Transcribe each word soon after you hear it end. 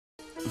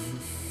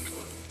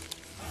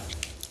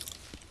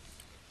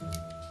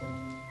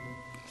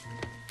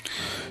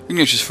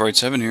Ignatius Fright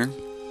 7 here.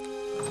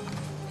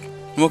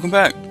 Welcome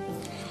back.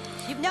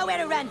 You've nowhere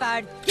to run,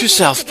 Bard. To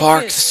South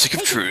Park, the Stick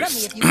of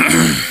Truth.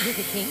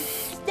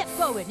 Step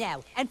forward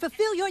now and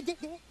fulfill your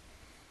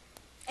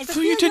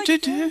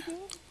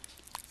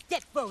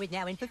Step forward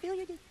now and fulfill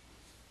your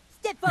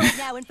Step forward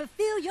now and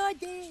fulfill your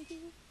day.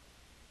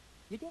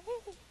 Your day.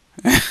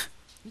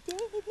 Your day.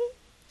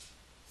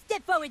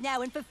 Step forward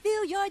now and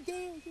fulfill your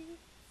day.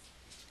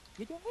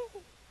 Your day.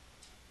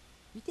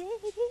 Your day.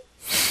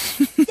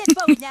 Step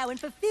forward now and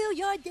fulfill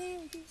your day.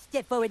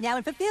 Step forward now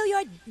and fulfill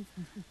your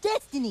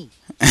destiny.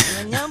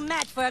 You're no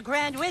match for a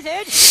grand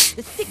wizard.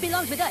 The stick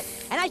belongs with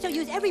us, and I shall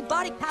use every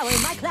bardic power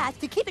in my class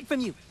to keep it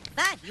from you.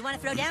 Fine, you want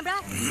to throw down,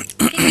 brah?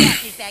 Kick it out,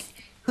 douchebag.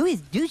 Who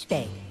is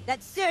douchebag?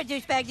 That's Sir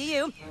Douchebag to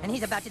you, and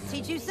he's about to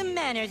teach you some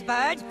manners,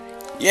 Bard.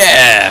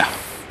 Yeah!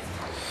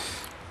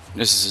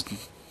 This is a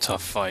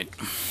tough fight.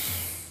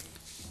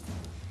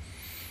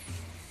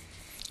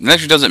 It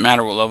actually doesn't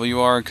matter what level you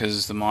are,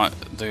 because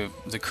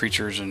the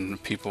creatures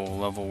and people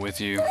level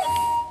with you.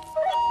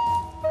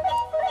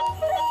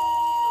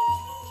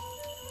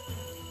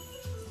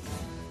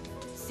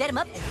 Set him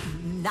up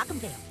and knock him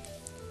down.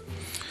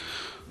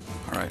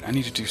 Alright, I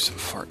need to do some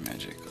fart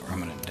magic, or I'm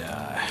gonna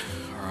die.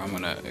 Or I'm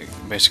gonna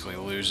basically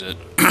lose it.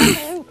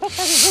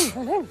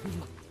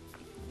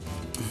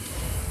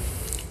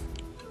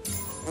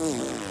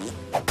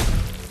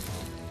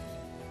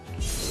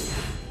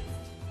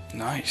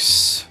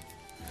 Nice.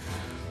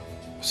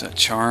 Was that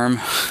charm?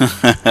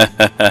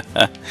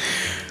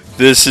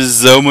 This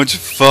is so much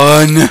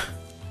fun!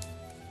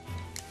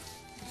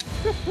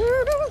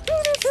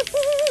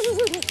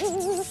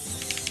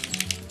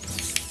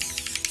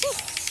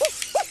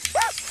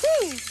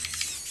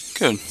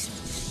 Good.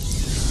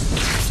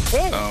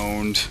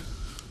 Owned.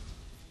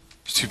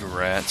 Stupid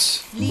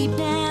rats. Sleep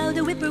now,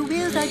 the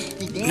whippoorwills are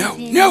dancing. No,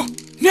 no,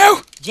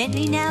 no!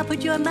 Gently now,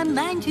 put your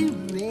mind to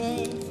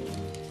rest.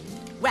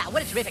 Wow,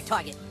 what a terrific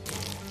target.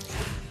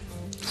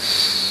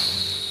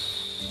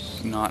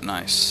 Not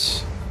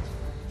nice.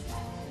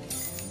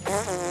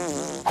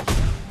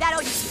 That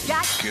all you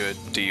got? Good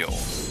deal.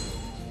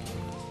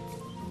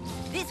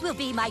 This will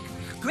be my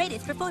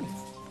greatest performance.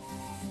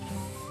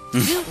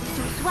 You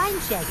swine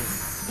shagger.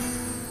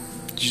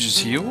 Did you just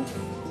heal?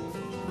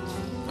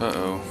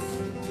 Uh-oh.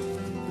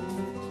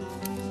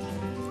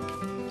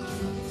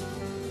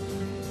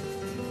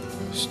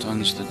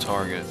 Stuns the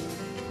target.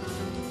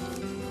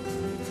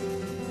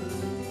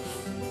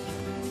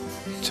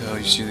 Until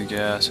you see the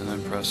gas and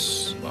then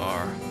press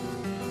R.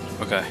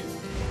 Okay.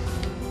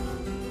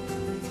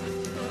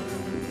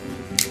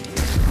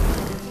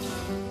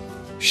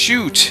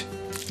 Shoot!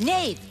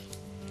 Knave!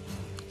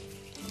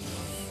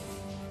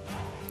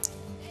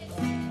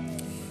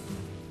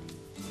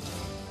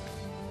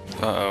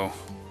 Uh-oh.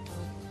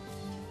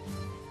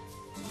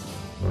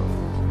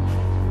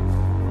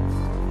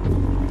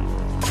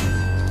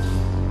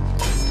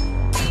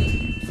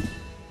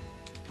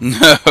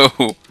 No!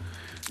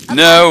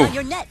 No! On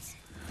your nuts.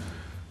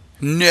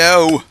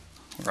 No!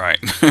 Right.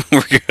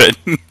 We're good.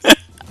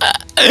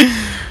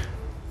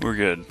 We're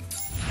good.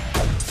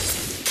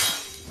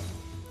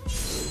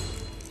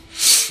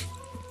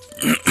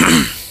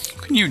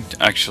 Can you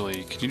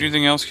do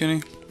anything else,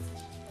 Kenny?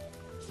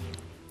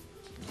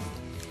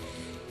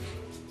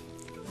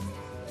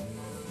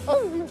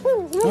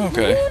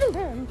 Okay.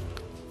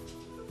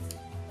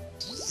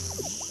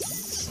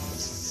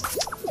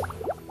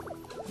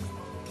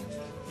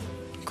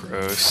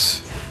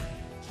 Gross.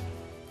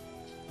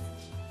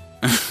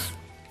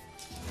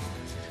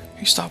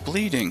 You stop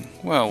bleeding.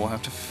 Well, we'll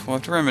have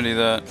to remedy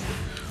that.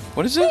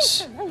 What is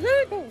this?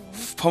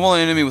 Pummel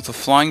an enemy with a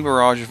flying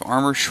barrage of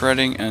armor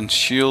shredding and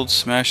shield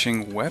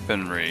smashing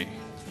weaponry.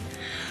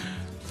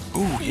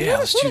 Ooh, yeah,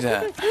 let's do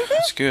that.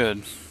 That's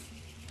good.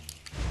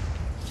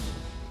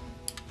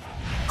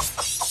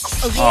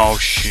 Oh,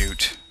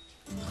 shoot.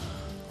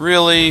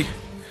 Really?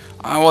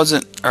 I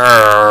wasn't...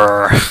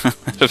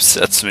 It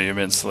upsets me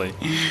immensely.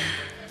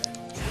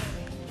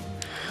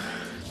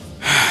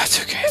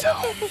 It's okay,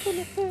 though.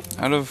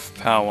 Out of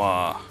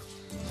power.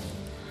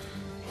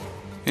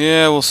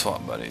 Yeah, we'll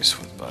swap buddies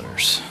with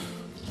Butters.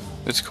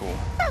 It's cool.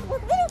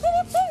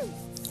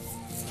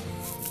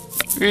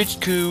 It's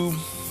cool.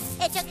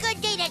 It's a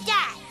good day to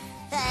die.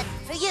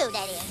 For you,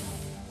 that is.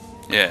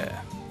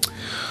 Yeah.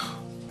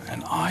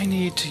 And I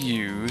need to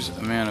use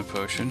a mana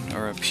potion,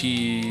 or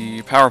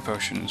a power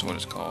potion is what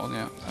it's called.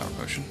 Yeah, power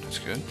potion. That's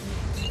good.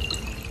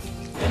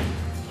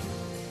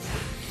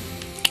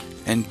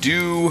 And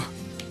do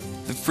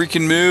the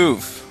freaking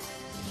move.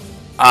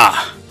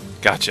 Ah,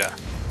 gotcha.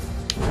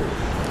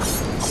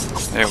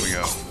 There we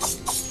go.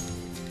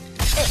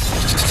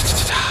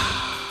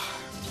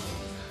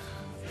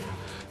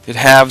 It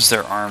halves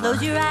their armor.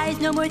 Close your eyes,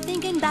 no more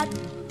thinking about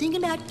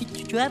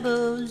your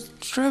troubles.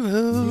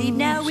 Troubles. Sleep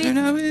now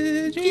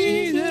with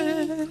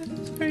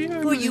Jesus,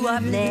 for you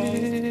are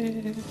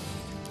blessed.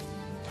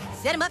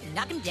 Set him up and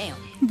knock him down.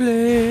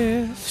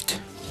 Blessed.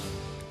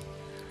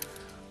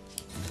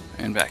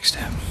 And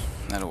backstab.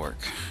 That'll work.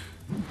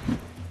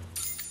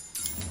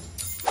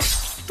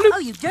 Oh,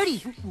 you dirty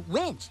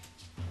wench.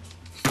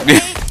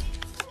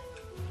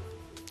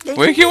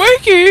 Wakey,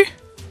 wakey!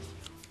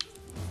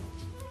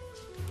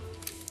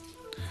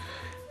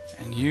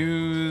 And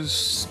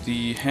use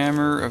the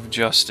Hammer of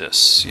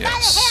Justice. By the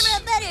Yes. hammer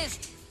of butters.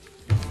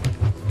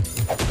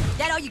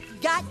 That all you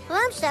got?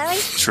 Well, I'm sorry.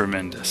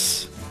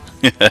 Tremendous.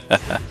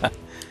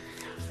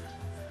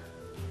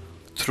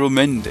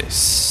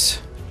 Tremendous.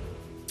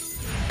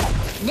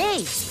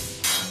 Nay.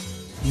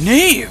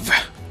 Knave!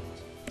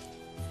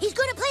 He's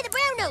going to play the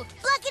brown note.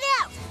 Block it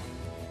out.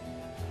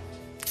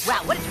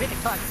 Wow, what a terrific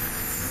target.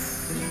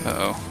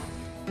 Uh-oh.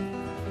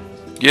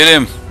 Get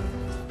him!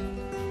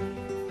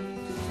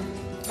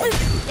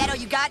 That all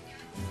you got?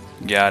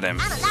 Got him.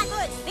 I'm a lot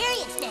more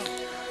experienced now.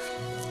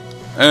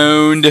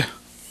 Owned.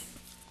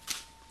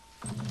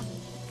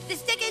 The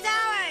stick is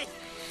ours.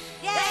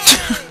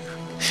 Yay!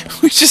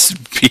 We just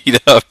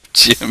beat up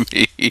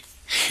Jimmy.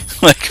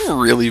 Like,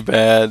 really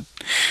bad.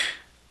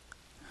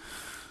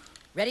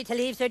 Ready to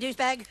leave, Sir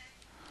Douchebag?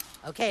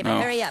 Okay, but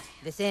No. hurry up.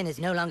 This inn is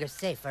no longer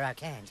safe for our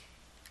kind.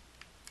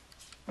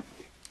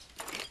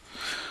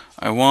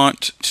 I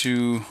want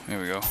to... There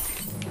we go.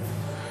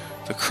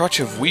 The Crutch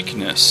of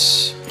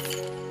Weakness.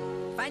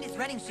 Find his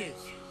running shoes.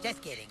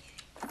 Just kidding.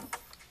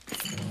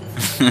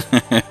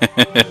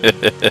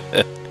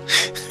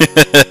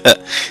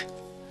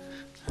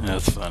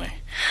 That's funny.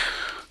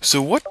 So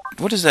what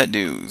does that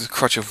do? The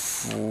Crutch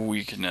of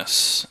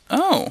Weakness.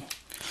 Oh.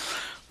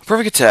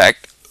 Perfect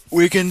attack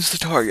weakens the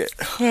target.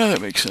 Well,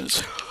 that makes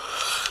sense.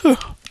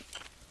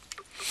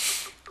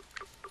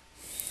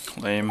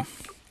 Lame.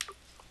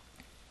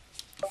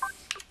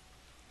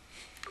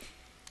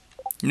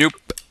 Nope.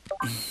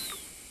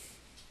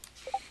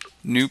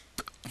 Nope.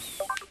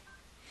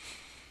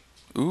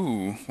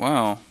 Ooh,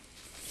 wow.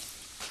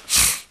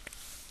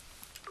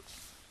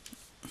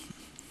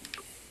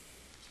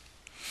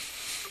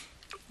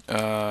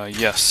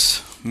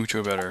 Yes.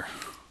 Mucho better.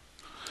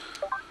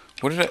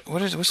 What's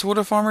the Wood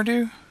of Armor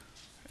do?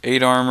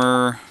 8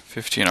 armor,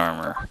 15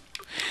 armor.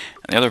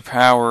 And the other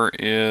power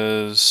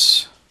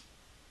is...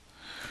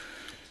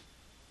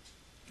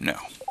 No.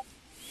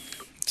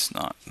 It's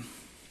not.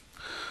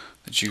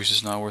 The juice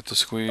is not worth the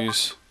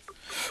squeeze.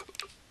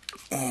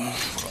 Oh,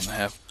 put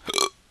on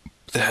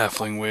the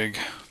halfling wig.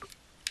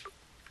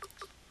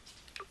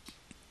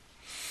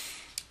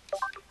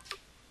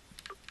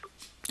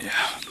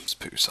 Yeah, it's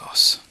poo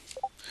sauce.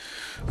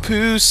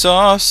 Poo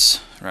sauce!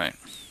 Right.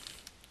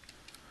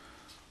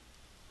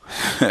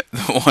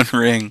 The one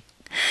ring.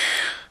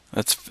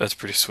 That's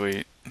pretty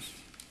sweet.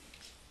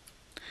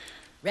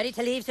 Ready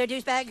to leave, Sir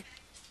Douchebag?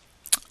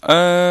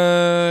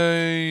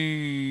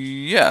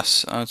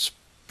 Yes. That's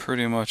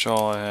pretty much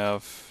all I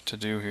have to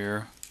do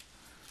here.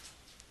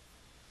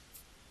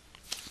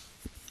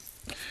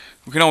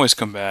 We can always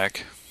come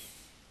back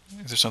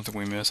if there's something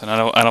we miss, and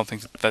I don't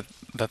think that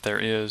there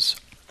is,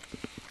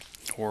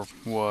 or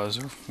was,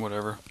 or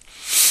whatever.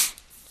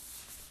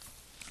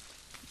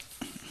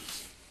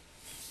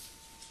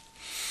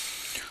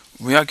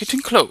 We are getting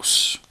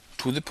close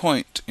to the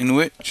point in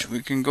which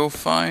we can go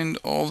find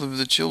all of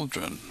the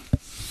children.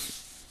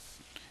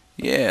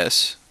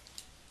 Yes.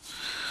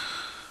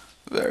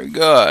 Very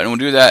good. And we'll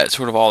do that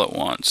sort of all at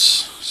once,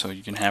 so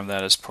you can have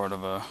that as part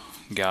of a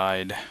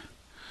guide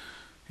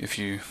if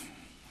you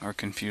are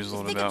confused a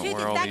little about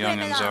where all the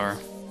youngins are.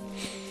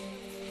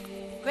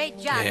 Great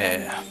job,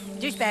 Yeah.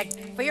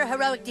 Douchebag, for your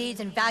heroic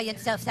deeds and valiant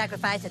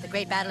self-sacrifice at the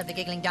Great Battle of the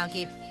Giggling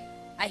Donkey,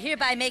 I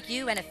hereby make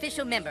you an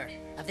official member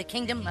of the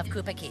Kingdom of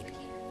Koopa Keep.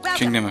 Welcome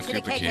Kingdom of to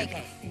the Koopa Keep.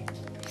 KKK.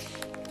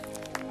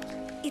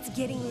 It's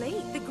getting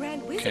late. The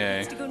Grand Wizard Okay.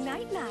 needs to go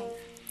night-night.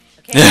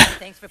 Okay,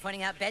 thanks for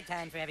pointing out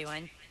bedtime for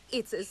everyone.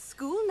 It's a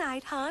school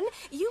night, hon.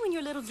 You and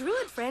your little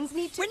druid friends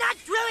need to... We're not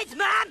druids,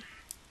 Mom!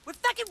 We're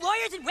fucking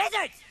warriors and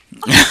wizards!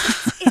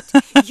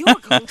 You're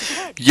going to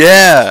bed.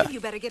 Yeah!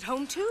 You better get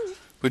home, too.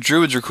 But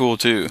druids are cool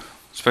too,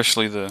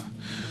 especially the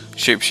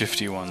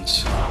shapeshifty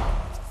ones.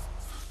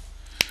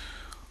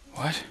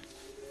 What?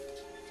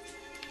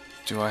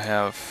 Do I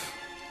have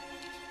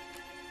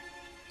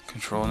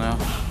control now?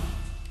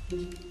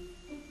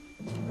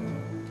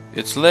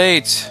 It's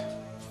late!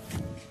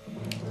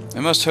 I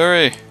must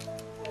hurry!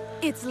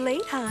 It's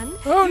late, hon.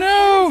 Oh We'll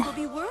no!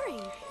 be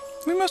worried.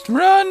 We must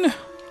run!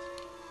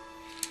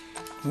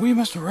 We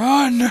must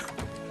run!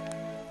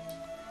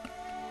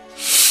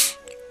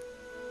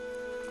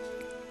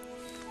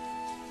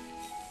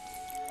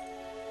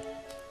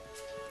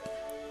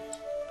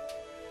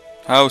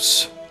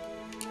 House.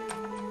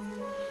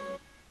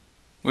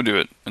 We'll do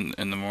it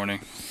in the morning.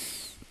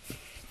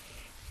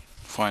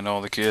 Find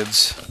all the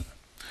kids.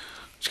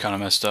 Which kind of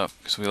messed up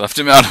because we left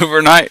him out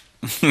overnight.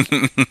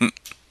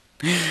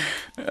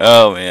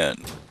 Oh man.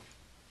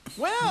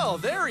 Well,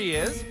 there he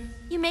is.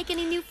 You make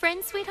any new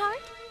friends,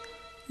 sweetheart?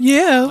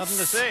 Yeah. Nothing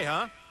to say,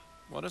 huh?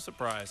 What a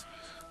surprise.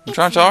 I'm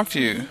trying to talk to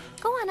you.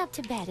 Go on up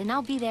to bed, and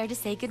I'll be there to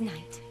say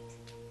goodnight.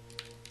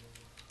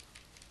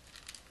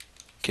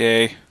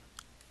 Okay.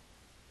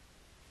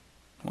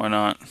 Why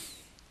not?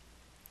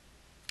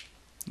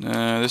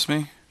 This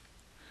me?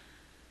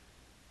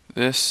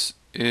 This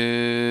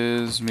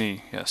is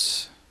me,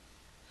 yes.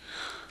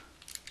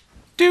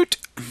 Doot!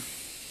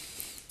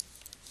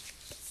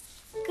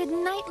 Good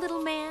night,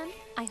 little man.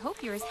 I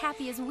hope you're as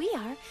happy as we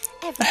are.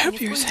 I hope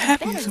you're as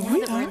happy as we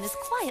We're are. in this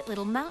quiet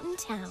little mountain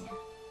town.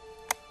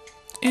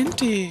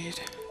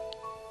 Indeed.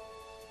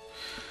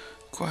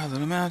 Quiet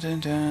little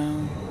mountain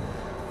town.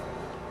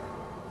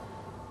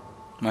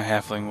 My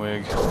halfling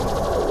wig.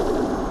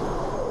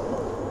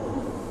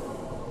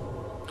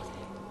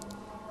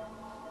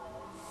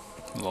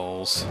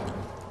 Lols.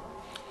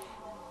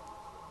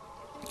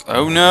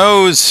 Oh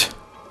noes!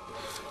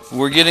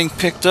 We're getting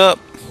picked up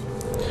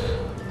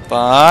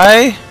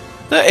by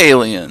the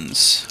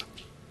aliens.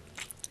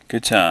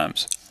 Good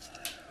times.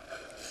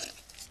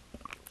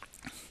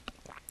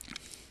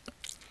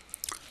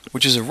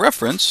 Which is a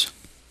reference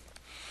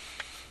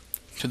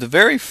to the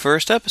very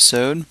first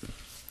episode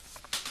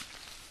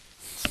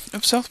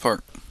of South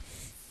Park.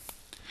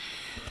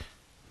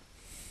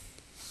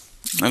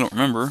 I don't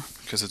remember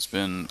because it's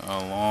been a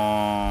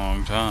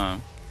long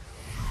time.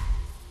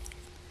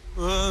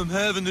 I'm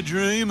having a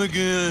dream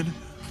again.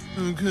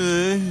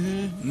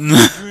 Okay.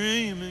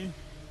 Dreaming.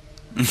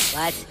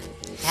 What's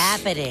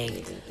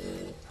happening?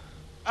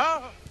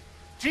 Oh,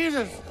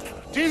 Jesus!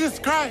 Jesus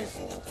Christ!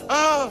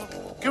 Oh,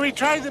 can we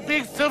try the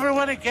big silver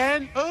one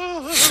again?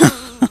 Oh,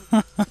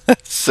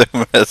 That's so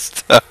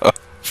messed up.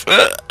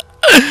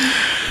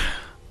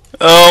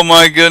 Oh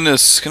my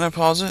goodness. Can I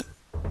pause it?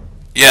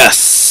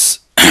 Yes!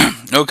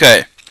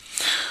 Okay.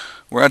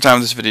 We're out of time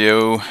with this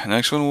video.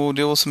 Next one we'll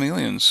deal with some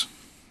aliens.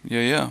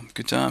 Yeah.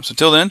 Good times.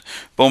 Until then,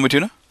 Bon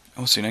Tuna, and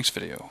we'll see you next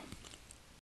video.